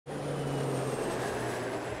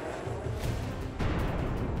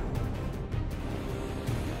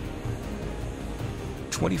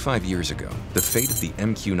25 years ago, the fate of the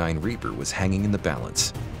MQ-9 Reaper was hanging in the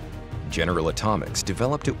balance. General Atomics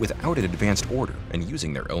developed it without an advanced order and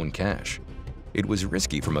using their own cash. It was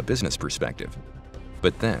risky from a business perspective.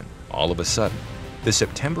 But then, all of a sudden, the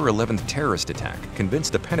September 11th terrorist attack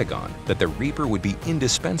convinced the Pentagon that the Reaper would be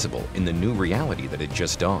indispensable in the new reality that had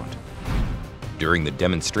just dawned. During the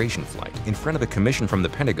demonstration flight in front of a commission from the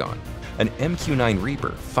Pentagon, an MQ-9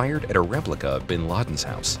 Reaper fired at a replica of bin Laden's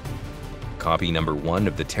house. Copy number 1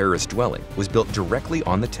 of the terrorist dwelling was built directly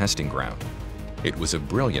on the testing ground. It was a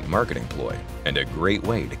brilliant marketing ploy and a great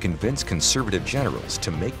way to convince conservative generals to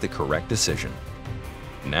make the correct decision.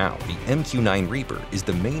 Now, the MQ-9 Reaper is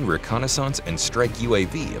the main reconnaissance and strike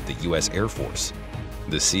UAV of the U.S. Air Force.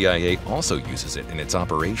 The CIA also uses it in its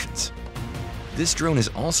operations. This drone is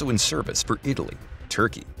also in service for Italy,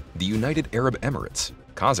 Turkey, the United Arab Emirates,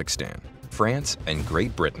 Kazakhstan, France, and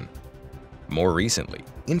Great Britain. More recently,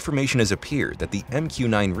 information has appeared that the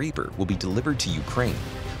MQ-9 Reaper will be delivered to Ukraine,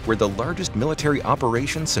 where the largest military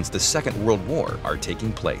operations since the Second World War are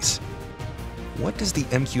taking place. What does the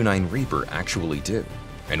MQ-9 Reaper actually do?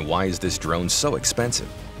 And why is this drone so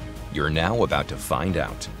expensive? You're now about to find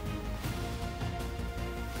out.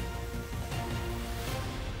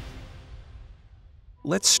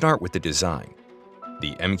 Let's start with the design.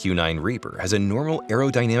 The MQ-9 Reaper has a normal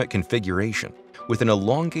aerodynamic configuration with an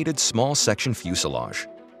elongated small section fuselage.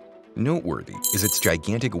 Noteworthy is its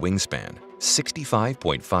gigantic wingspan,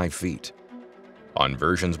 65.5 feet. On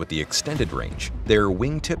versions with the extended range, there are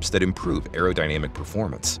wingtips that improve aerodynamic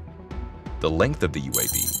performance. The length of the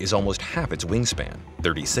UAV is almost half its wingspan,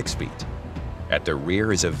 36 feet. At the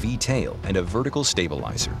rear is a V-tail and a vertical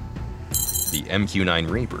stabilizer. The MQ-9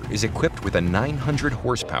 Reaper is equipped with a 900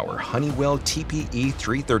 horsepower Honeywell TPE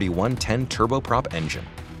 33110 turboprop engine.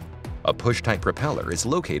 A push-type propeller is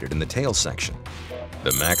located in the tail section.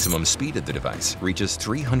 The maximum speed of the device reaches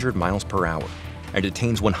 300 miles per hour and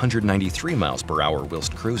attains 193 miles per hour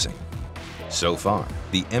whilst cruising. So far,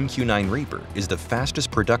 the MQ-9 Reaper is the fastest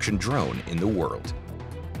production drone in the world.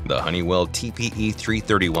 The Honeywell TPE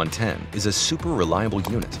 33110 is a super reliable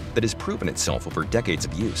unit that has proven itself over decades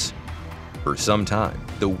of use. For some time,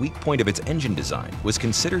 the weak point of its engine design was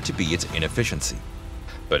considered to be its inefficiency.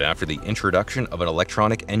 But after the introduction of an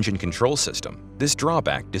electronic engine control system, this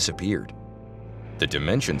drawback disappeared. The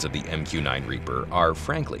dimensions of the MQ-9 Reaper are,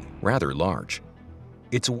 frankly, rather large.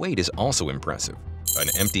 Its weight is also impressive. An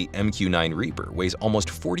empty MQ-9 Reaper weighs almost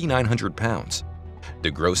 4,900 pounds.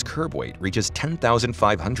 The gross curb weight reaches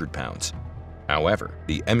 10,500 pounds. However,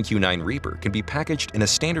 the MQ-9 Reaper can be packaged in a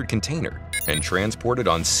standard container and transported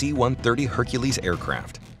on C-130 Hercules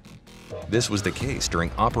aircraft. This was the case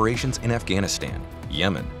during operations in Afghanistan,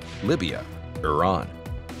 Yemen, Libya, Iran.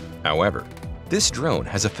 However, this drone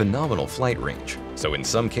has a phenomenal flight range, so in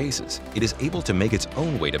some cases, it is able to make its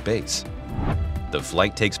own way to base. The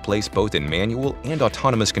flight takes place both in manual and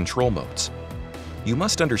autonomous control modes. You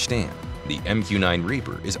must understand, the MQ-9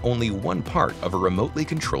 Reaper is only one part of a remotely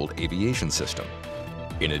controlled aviation system.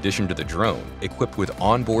 In addition to the drone, equipped with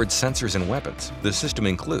onboard sensors and weapons, the system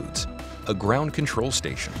includes a ground control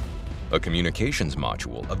station, a communications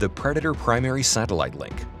module of the Predator primary satellite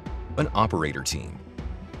link, an operator team.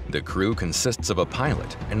 The crew consists of a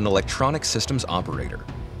pilot and an electronic systems operator.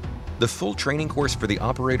 The full training course for the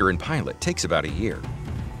operator and pilot takes about a year.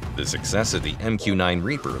 The success of the MQ-9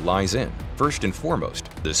 Reaper lies in, first and foremost,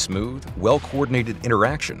 the smooth, well-coordinated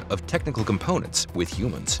interaction of technical components with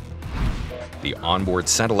humans. The onboard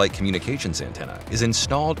satellite communications antenna is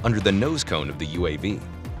installed under the nose cone of the UAV.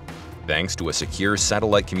 Thanks to a secure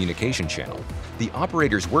satellite communication channel, the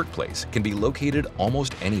operator's workplace can be located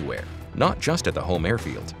almost anywhere, not just at the home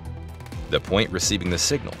airfield. The point receiving the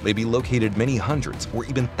signal may be located many hundreds or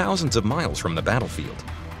even thousands of miles from the battlefield.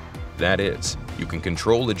 That is, you can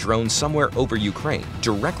control the drone somewhere over Ukraine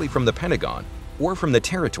directly from the Pentagon or from the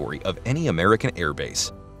territory of any American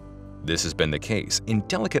airbase. This has been the case in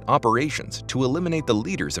delicate operations to eliminate the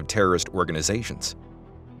leaders of terrorist organizations.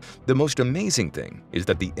 The most amazing thing is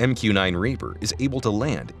that the MQ-9 Reaper is able to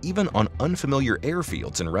land even on unfamiliar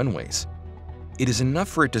airfields and runways. It is enough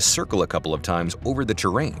for it to circle a couple of times over the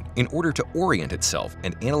terrain in order to orient itself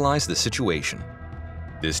and analyze the situation.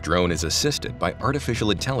 This drone is assisted by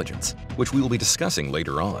artificial intelligence, which we will be discussing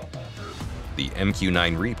later on. The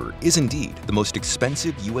MQ-9 Reaper is indeed the most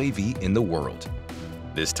expensive UAV in the world.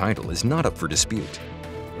 This title is not up for dispute.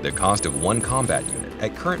 The cost of one combat unit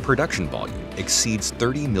at current production volume exceeds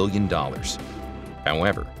 $30 million.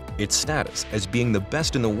 However, its status as being the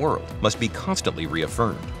best in the world must be constantly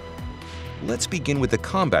reaffirmed. Let's begin with the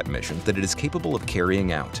combat missions that it is capable of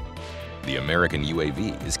carrying out. The American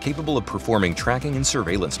UAV is capable of performing tracking and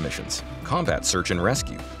surveillance missions, combat search and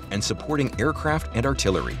rescue, and supporting aircraft and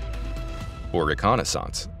artillery. For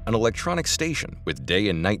reconnaissance, an electronic station with day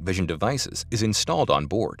and night vision devices is installed on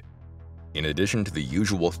board. In addition to the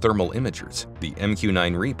usual thermal imagers, the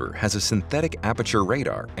MQ-9 Reaper has a synthetic aperture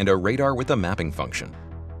radar and a radar with a mapping function.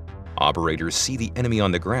 Operators see the enemy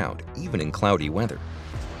on the ground, even in cloudy weather.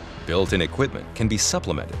 Built-in equipment can be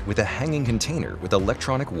supplemented with a hanging container with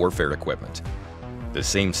electronic warfare equipment. The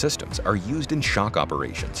same systems are used in shock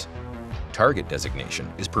operations. Target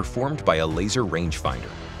designation is performed by a laser rangefinder.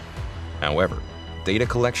 However, data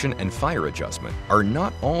collection and fire adjustment are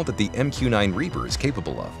not all that the MQ-9 Reaper is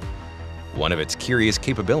capable of. One of its curious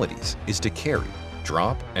capabilities is to carry,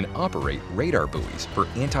 drop, and operate radar buoys for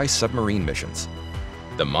anti-submarine missions.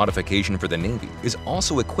 The modification for the Navy is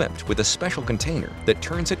also equipped with a special container that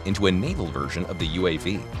turns it into a naval version of the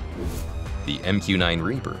UAV. The MQ-9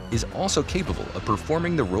 Reaper is also capable of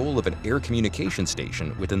performing the role of an air communication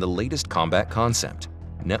station within the latest combat concept,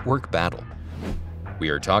 network battle. We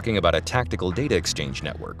are talking about a tactical data exchange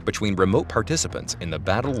network between remote participants in the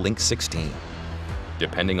Battle Link 16.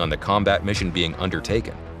 Depending on the combat mission being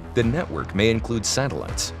undertaken, the network may include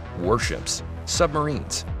satellites, warships,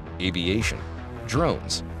 submarines, aviation,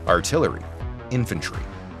 drones, artillery, infantry.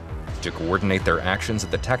 To coordinate their actions at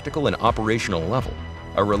the tactical and operational level,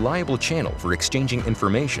 a reliable channel for exchanging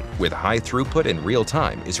information with high throughput in real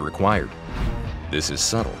time is required. This is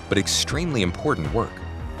subtle but extremely important work,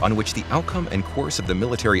 on which the outcome and course of the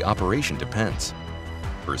military operation depends.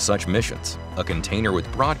 For such missions, a container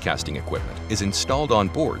with broadcasting equipment is installed on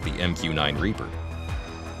board the MQ-9 Reaper.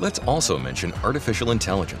 Let's also mention artificial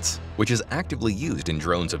intelligence, which is actively used in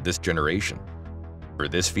drones of this generation. For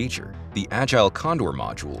this feature, the Agile Condor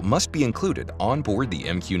module must be included on board the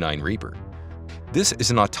MQ-9 Reaper. This is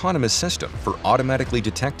an autonomous system for automatically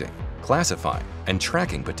detecting, classifying, and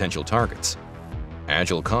tracking potential targets.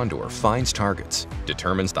 Agile Condor finds targets,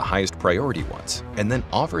 determines the highest priority ones, and then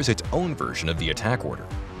offers its own version of the attack order.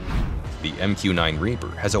 The MQ-9 Reaper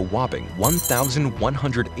has a whopping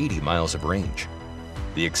 1,180 miles of range.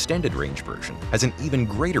 The extended range version has an even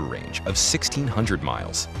greater range of 1,600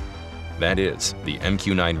 miles. That is, the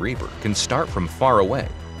MQ-9 Reaper can start from far away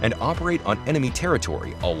and operate on enemy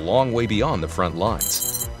territory a long way beyond the front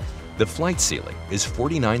lines. The flight ceiling is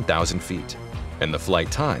 49,000 feet. And the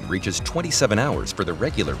flight time reaches 27 hours for the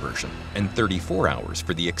regular version and 34 hours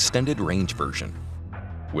for the extended range version.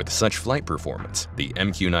 With such flight performance, the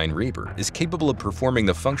MQ-9 Reaper is capable of performing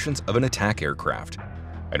the functions of an attack aircraft.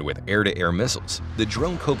 And with air-to-air missiles, the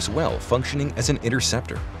drone copes well functioning as an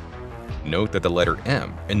interceptor. Note that the letter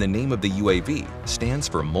M in the name of the UAV stands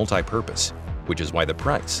for multi-purpose, which is why the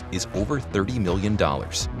price is over $30 million.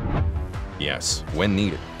 Yes, when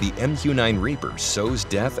needed, the MQ-9 Reaper sows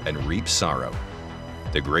death and reaps sorrow.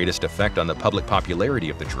 The greatest effect on the public popularity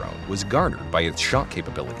of the drone was garnered by its shock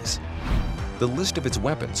capabilities. The list of its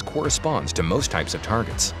weapons corresponds to most types of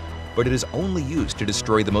targets, but it is only used to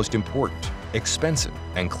destroy the most important, expensive,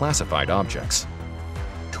 and classified objects.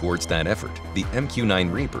 Towards that effort, the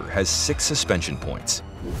MQ-9 Reaper has 6 suspension points.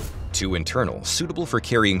 2 internal, suitable for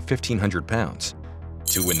carrying 1,500 pounds.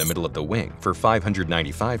 2 in the middle of the wing for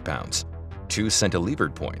 595 pounds. 2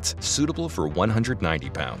 cantilevered points, suitable for 190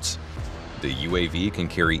 pounds. The UAV can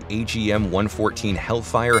carry AGM-114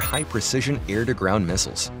 Hellfire high-precision air-to-ground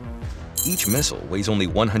missiles. Each missile weighs only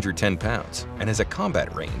 110 pounds and has a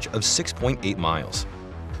combat range of 6.8 miles.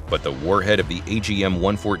 But the warhead of the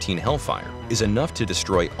AGM-114 Hellfire is enough to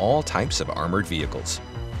destroy all types of armored vehicles.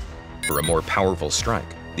 For a more powerful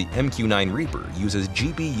strike, the MQ-9 Reaper uses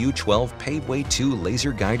GBU-12 Paveway 2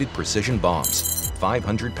 laser-guided precision bombs,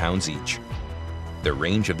 500 pounds each. The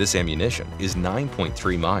range of this ammunition is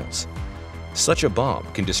 9.3 miles. Such a bomb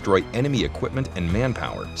can destroy enemy equipment and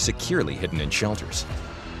manpower securely hidden in shelters.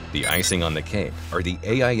 The icing on the cake are the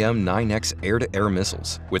AIM-9X air-to-air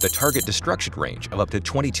missiles with a target destruction range of up to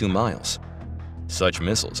 22 miles. Such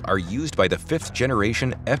missiles are used by the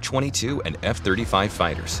 5th-generation F-22 and F-35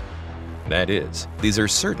 fighters. That is, these are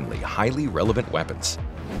certainly highly relevant weapons.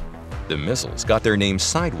 The missiles got their name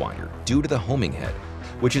Sidewinder due to the homing head,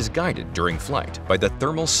 which is guided during flight by the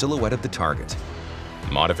thermal silhouette of the target.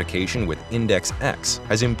 Modification with Index X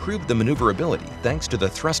has improved the maneuverability thanks to the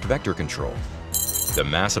thrust vector control. The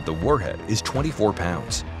mass of the warhead is 24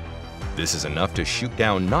 pounds. This is enough to shoot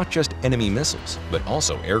down not just enemy missiles, but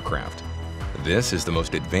also aircraft. This is the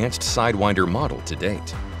most advanced Sidewinder model to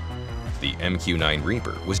date. The MQ-9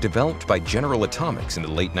 Reaper was developed by General Atomics in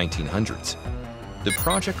the late 1900s. The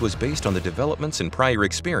project was based on the developments and prior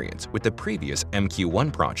experience with the previous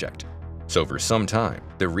MQ-1 project. So for some time,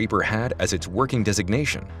 the Reaper had as its working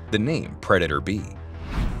designation the name Predator B.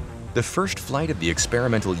 The first flight of the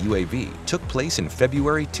experimental UAV took place in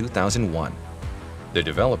February 2001. The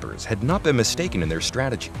developers had not been mistaken in their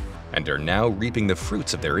strategy and are now reaping the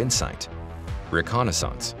fruits of their insight.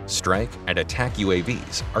 Reconnaissance, strike, and attack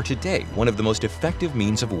UAVs are today one of the most effective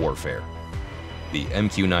means of warfare. The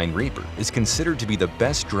MQ-9 Reaper is considered to be the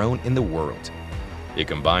best drone in the world. It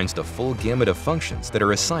combines the full gamut of functions that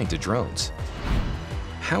are assigned to drones.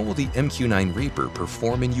 How will the MQ-9 Reaper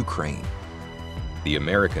perform in Ukraine? The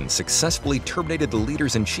Americans successfully terminated the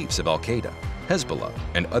leaders-in-chiefs of Al-Qaeda, Hezbollah,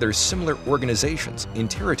 and other similar organizations in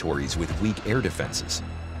territories with weak air defenses.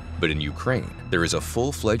 But in Ukraine, there is a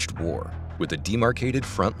full-fledged war with a demarcated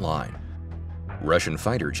front line. Russian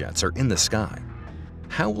fighter jets are in the sky.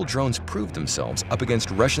 How will drones prove themselves up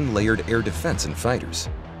against Russian layered air defense and fighters?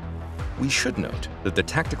 We should note that the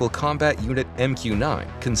Tactical Combat Unit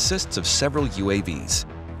MQ-9 consists of several UAVs.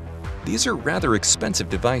 These are rather expensive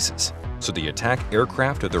devices, so the attack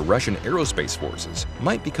aircraft of the Russian aerospace forces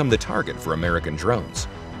might become the target for American drones.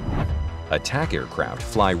 Attack aircraft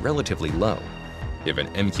fly relatively low. If an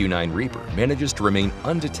MQ-9 Reaper manages to remain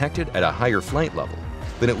undetected at a higher flight level,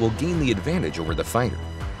 then it will gain the advantage over the fighter.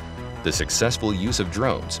 The successful use of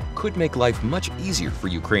drones could make life much easier for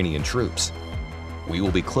Ukrainian troops. We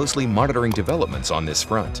will be closely monitoring developments on this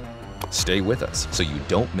front. Stay with us so you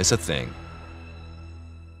don't miss a thing.